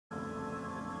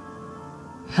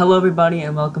Hello everybody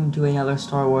and welcome to another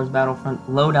Star Wars Battlefront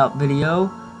loadout video.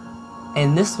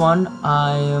 In this one,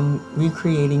 I am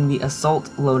recreating the Assault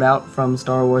loadout from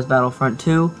Star Wars Battlefront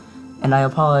 2, and I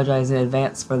apologize in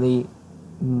advance for the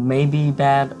maybe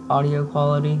bad audio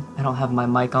quality. I don't have my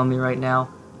mic on me right now,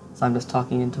 so I'm just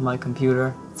talking into my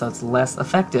computer, so it's less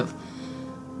effective.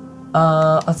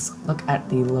 Let's look at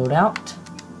the loadout.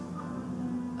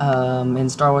 In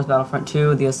Star Wars Battlefront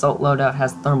 2, the Assault loadout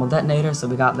has thermal detonator, so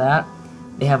we got that.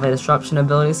 They have a disruption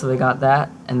ability, so we got that,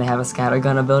 and they have a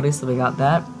scattergun ability, so we got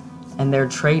that. And their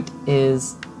trait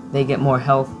is they get more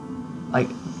health, like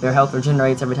their health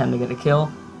regenerates every time they get a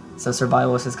kill. So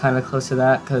survivalist is kind of close to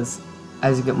that, because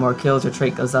as you get more kills, your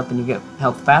trait goes up and you get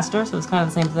health faster, so it's kind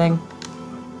of the same thing.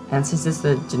 And since it's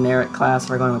the generic class,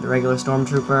 we're going with the regular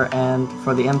Stormtrooper, and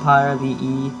for the Empire, the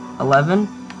E11,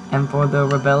 and for the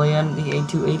Rebellion, the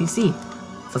A280C. So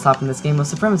let's hop in this game of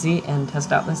Supremacy and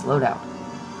test out this loadout.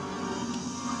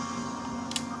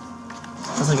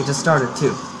 Looks like it just started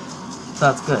too,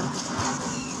 so that's good.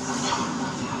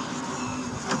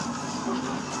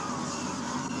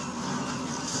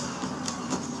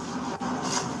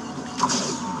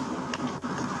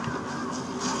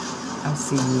 I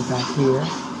see you back here.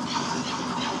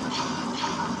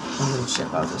 I'm gonna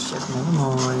ship out this ship, never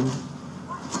mind.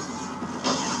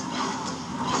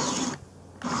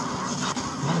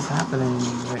 What is happening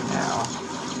right now?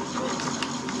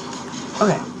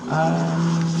 Okay,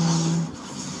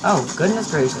 oh,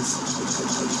 goodness gracious.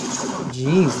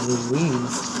 Jeez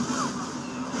Louise.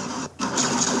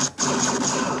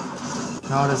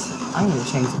 I need to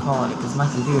change the quality because my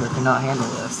computer cannot handle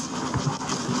this.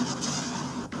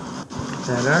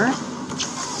 Better.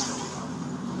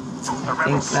 I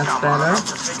think that's better.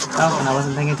 Oh, and I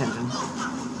wasn't paying attention.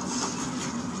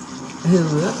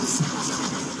 Whoops.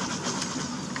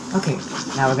 Okay,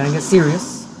 now we're gonna get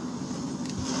serious.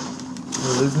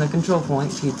 We're losing the control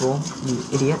point, people. You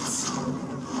idiots.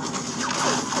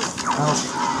 Oh.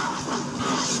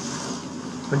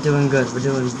 We're doing good. We're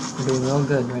doing real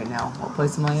good right now. What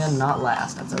place am I in? Not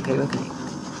last. That's okay with me.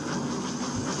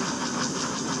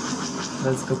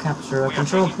 Let's go capture a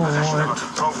control point.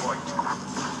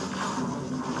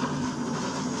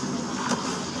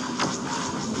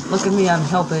 Look at me, I'm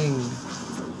helping.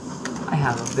 I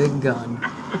have a big gun.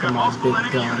 Look at my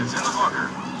big gun.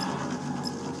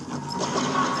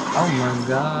 Oh my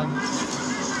god.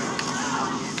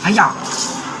 Hiya!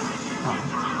 Oh,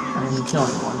 I didn't kill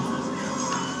anyone.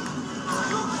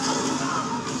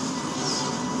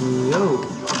 Yo!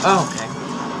 Oh, okay.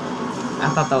 I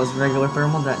thought that was regular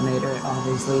thermal detonator. It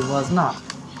obviously was not.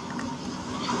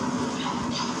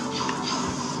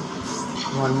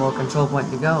 One more control point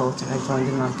to go. I joined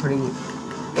in on pretty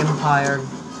Empire.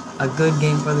 A good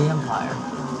game for the Empire.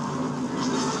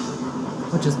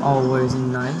 Which is always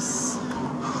nice.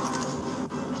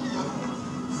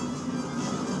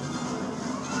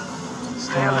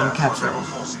 Capture.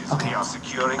 Okay, I'm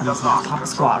just gonna top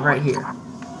squad right here.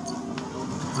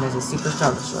 And there's a Super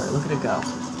Star Destroyer. Look at it go.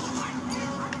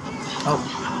 Oh.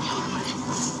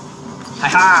 Ha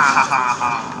ha ha ha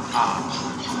ha.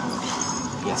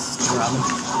 Yes, run.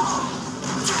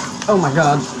 Oh my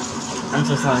god. I'm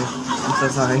so sorry. I'm so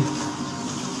sorry.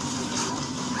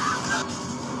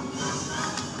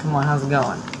 Come on, how's it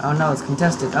going? Oh no, it's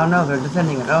contested. Oh no, they're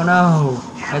defending it. Oh no.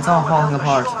 It's all falling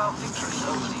apart.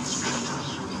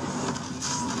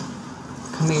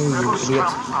 Come here, you idiot.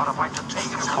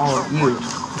 All of you.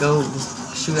 Go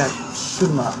shoot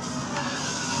him up.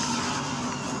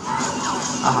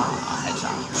 Ah,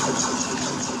 headshot.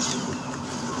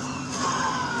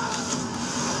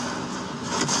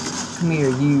 Come here,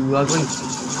 you ugly.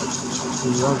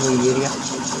 You ugly idiot.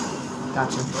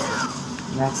 Gotcha.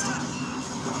 Next.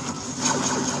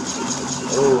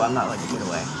 Oh, I'm not letting you get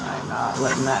away. I'm not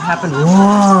letting that happen.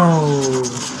 Whoa!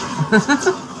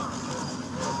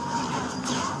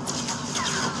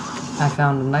 I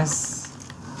found a nice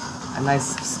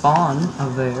spawn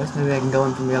of theirs. Maybe I can go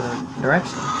in from the other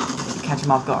direction. Catch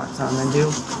him off guard. So what I'm gonna do.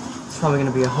 It's probably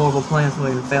gonna be a horrible plan. It's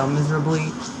probably gonna fail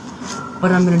miserably.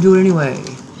 But I'm gonna do it anyway.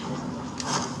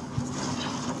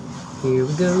 Here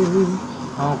we go.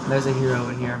 Oh, there's a hero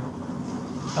in here.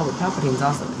 Oh, but Palpatine's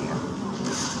also in here.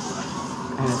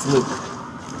 And it's Luke.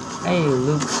 Hey,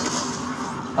 Luke.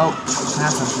 Oh,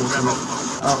 that's something for me.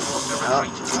 Oh,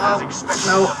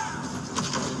 no.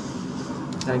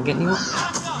 Did I get anyone?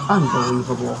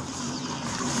 Unbelievable.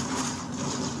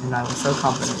 And I was so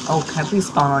confident. Oh, can I please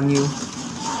spawn on you?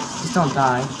 Just don't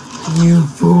die. You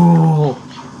fool!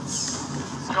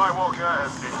 Skywalker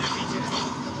has been defeated.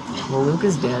 Well, Luke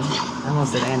is dead. I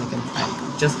almost said Anakin. I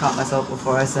just caught myself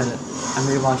before I said it. I'm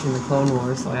rewatching the Clone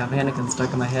Wars, so I have Anakin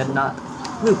stuck in my head, not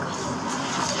Luke.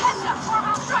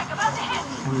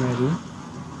 I'm ready.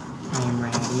 I'm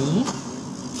ready.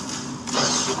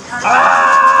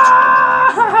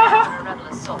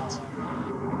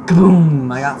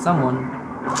 Kaboom! I got someone.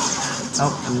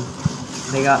 Oh, and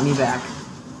they got me back.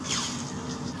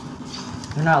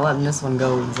 They're not letting this one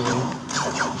go easily,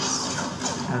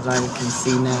 as I can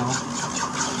see now.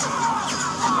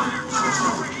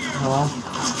 Hello?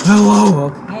 Hello!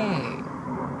 Okay. Hey.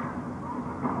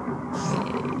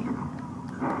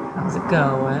 How's it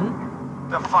going?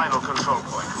 The final control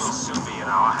point will soon be in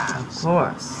our hands. Of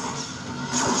course.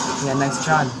 Yeah, nice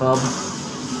try, bub.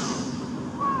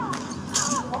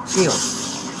 Shield.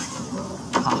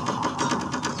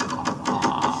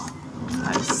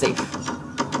 I'm safe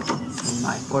in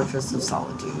my fortress of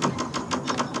solitude.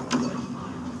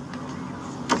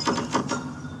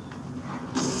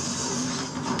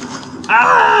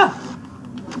 Ah!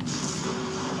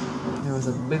 There was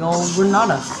a big old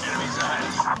granada. Enemies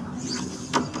ahead.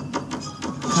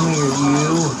 Come here,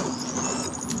 you.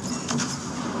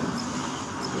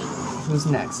 Who's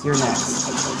next? You're next.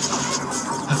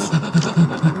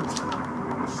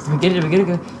 We get it, we get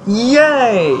it.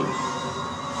 Yay!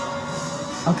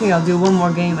 Okay, I'll do one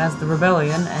more game as the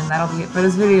Rebellion, and that'll be it for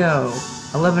this video.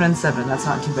 11 and 7, that's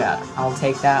not too bad. I'll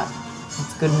take that.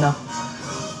 That's good enough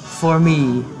for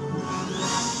me.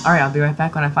 Alright, I'll be right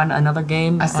back when I find another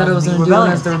game. I said I was going to do it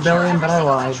as the Rebellion, but I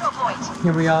lied.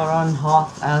 Here we are on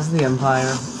Hoth as the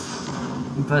Empire.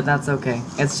 But that's okay.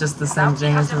 It's just the same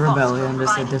thing as the Rebellion,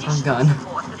 just a different gun.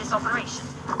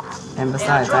 And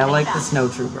besides, I like the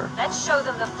Snowtrooper. Let's show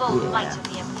them the full might of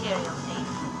the Imperial Navy.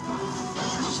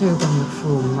 Show them the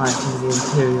full might of the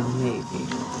Imperial Navy.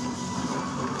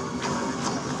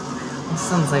 This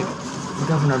sounds like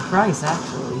Governor Price,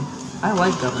 actually. I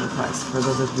like Governor Price. For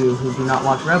those of you who do not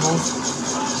watch Rebels,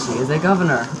 she is a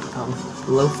governor of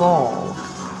Lothal.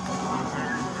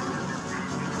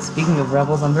 Speaking of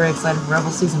Rebels, I'm very excited for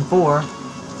Rebels Season 4.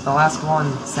 The last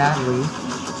one, sadly.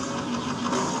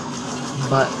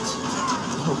 But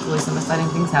hopefully some exciting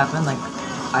things happen, like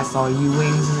I saw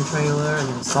U-Wings in the trailer, and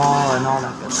then Saw, and all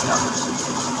that good stuff.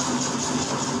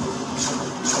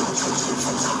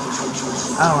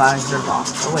 Oh, I heard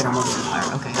Boss. Oh wait, I'm on the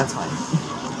Empire. Okay, that's fine.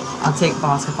 I'll take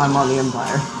Boss if I'm on the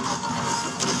Empire.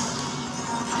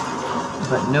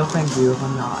 But no thank you if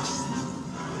I'm not.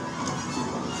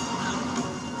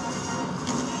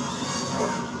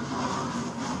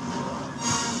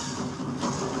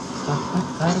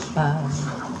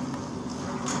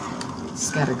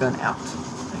 Scattergun out. I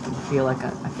feel like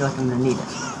I'm gonna need it.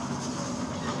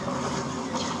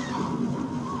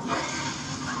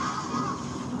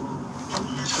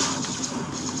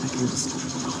 I can just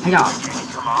hang on.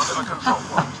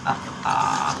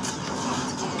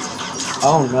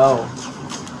 Oh no.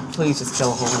 Please just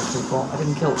kill a whole bunch of people. I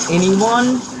didn't kill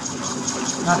anyone.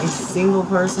 Not a single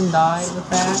person died with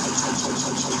that.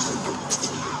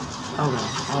 Oh no.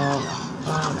 Oh no.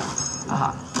 Oh no.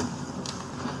 Aha.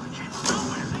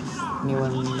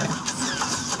 Anyone there?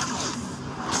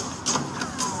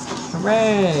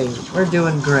 Hooray! We're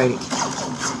doing great.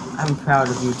 I'm proud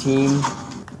of you, team.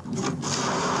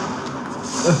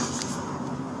 Ugh.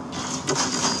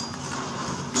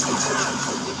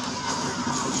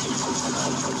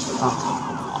 Oh.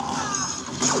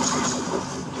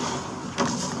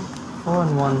 4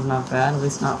 and 1's not bad, at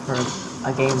least not for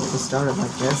a game that just started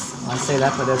like this. Well, I say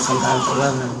that, but there's sometimes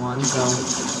 11 and 1, so...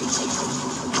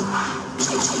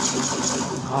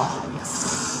 Oh, yes.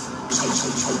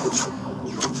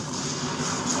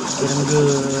 Get him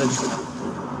good.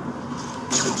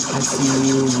 I see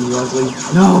you, you ugly...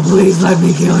 No, please let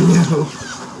me kill you!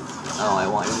 Oh, I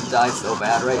want you to die so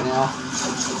bad right now.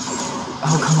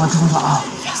 Oh, come on, come on. Oh,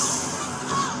 yes.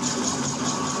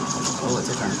 Oh, it's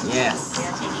your turn. Yes.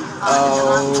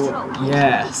 Oh,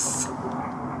 yes.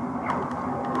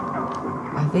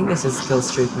 I think this is kill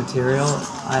streak material.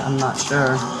 I'm not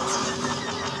sure.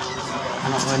 I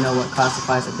don't really know what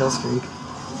classifies a kill streak,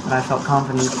 but I felt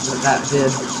confident that that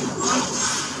did.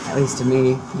 At least to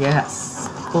me. Yes.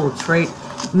 Cool trait.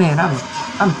 Man,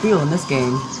 I'm feeling this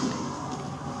game.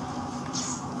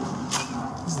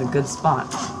 This is a good spot.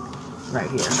 Right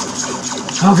here.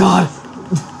 Oh god!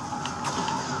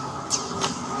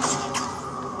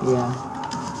 Yeah,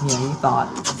 you thought.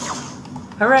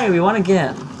 Hooray, we won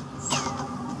again.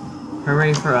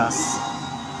 Hooray for us.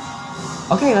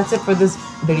 Okay, that's it for this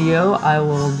video. I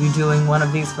will be doing one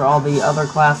of these for all the other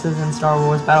classes in Star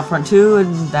Wars Battlefront 2,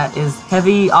 and that is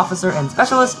Heavy, Officer, and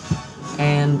Specialist.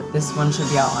 And this one should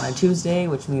be out on a Tuesday,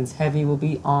 which means Heavy will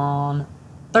be on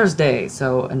Thursday.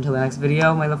 So until the next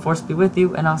video, may the Force be with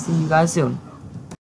you, and I'll see you guys soon.